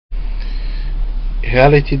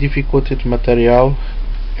highly difficult material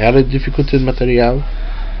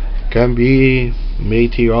can be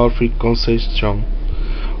made of concession,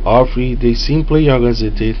 or they simply organize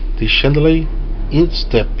the chandelier in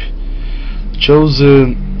step. Choose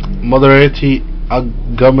moderate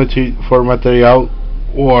geometry for material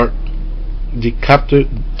or the capture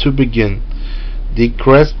to begin. The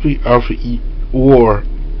grasp of or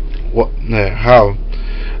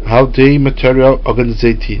how the material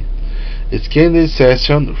organized. Scan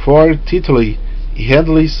session for title,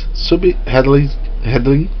 headlines,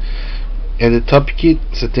 headline, and the topic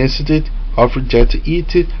sentenced of that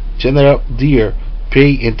it general dear.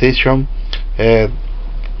 Pay attention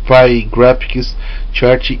by graphics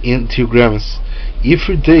chart in diagrams. If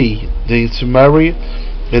the summary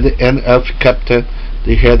at the end of chapter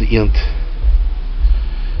the head end.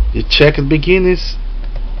 The check begins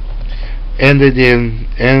and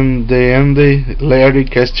the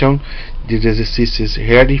layered question. This exercise is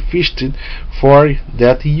highly fished for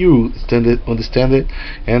that you understand it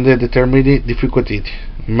and determine the difficulty.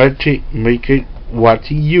 Make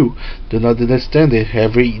what you do not understand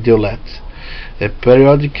every idiot. A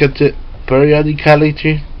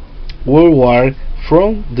periodicality worldwide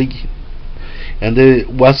from the and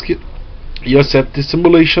ask yourself the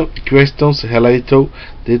simulation questions related to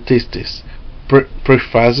the tests.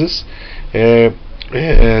 Prefaces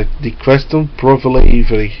the question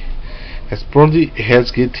properly. Respond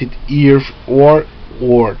has getting ear or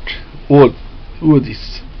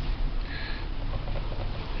woods.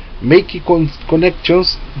 Make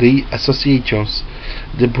connections, the associations.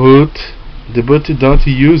 The boot don't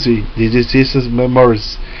use the diseases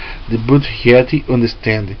memories. The boot yet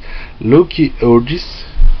understand. Lucky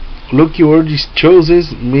words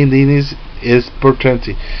chooses meanings is important.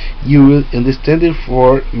 You will understand it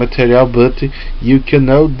for material, but you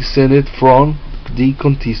cannot discern it from the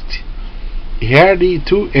context. Here the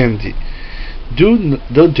to end. Do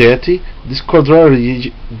that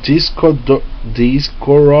discouraged they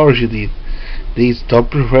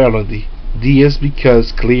stop relevant. This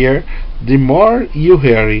becomes clear the more you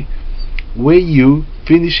hear. When you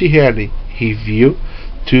finish hearing, review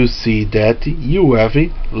to see that you have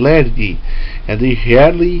learned and the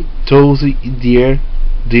hardly told there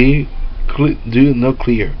do not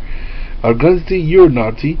clear. Organize your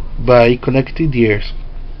note by connecting ears.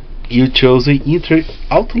 You chose inter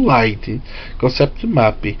outline concept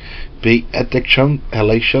map. Pay attention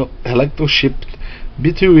relationship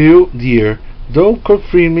between dear. Don't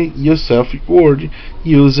confirm yourself word.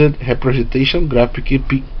 Use representation graphic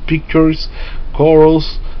pictures,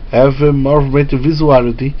 corals, have movement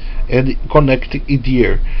visuality and connect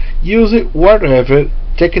idea. Use whatever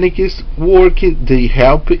techniques work they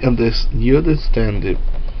help you understand.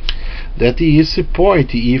 That is the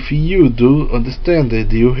point. If you do understand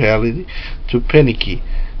you reality to panic.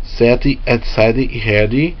 Set aside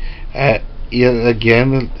ready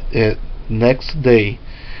again next day.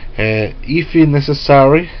 If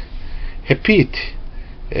necessary, repeat.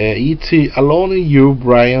 It alone you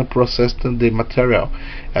Brian processed the material.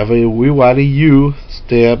 Every while you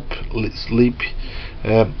sleep,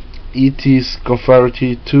 it is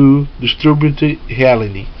converted to distributed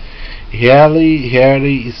reality.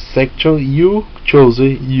 Reality section you chose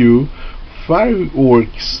you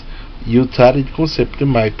fireworks. You started concept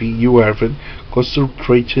mapping. You haven't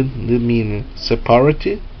concentrated the meaning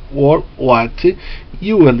separate or what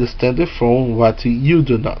you understand from what you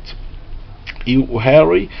do not. You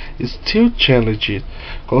Harry is still challenged.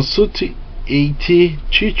 Consult a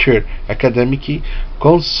teacher, academic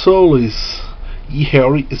consoles,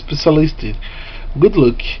 Harry specialist. Good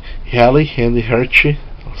luck, Harry and Hershey.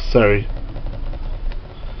 Sorry.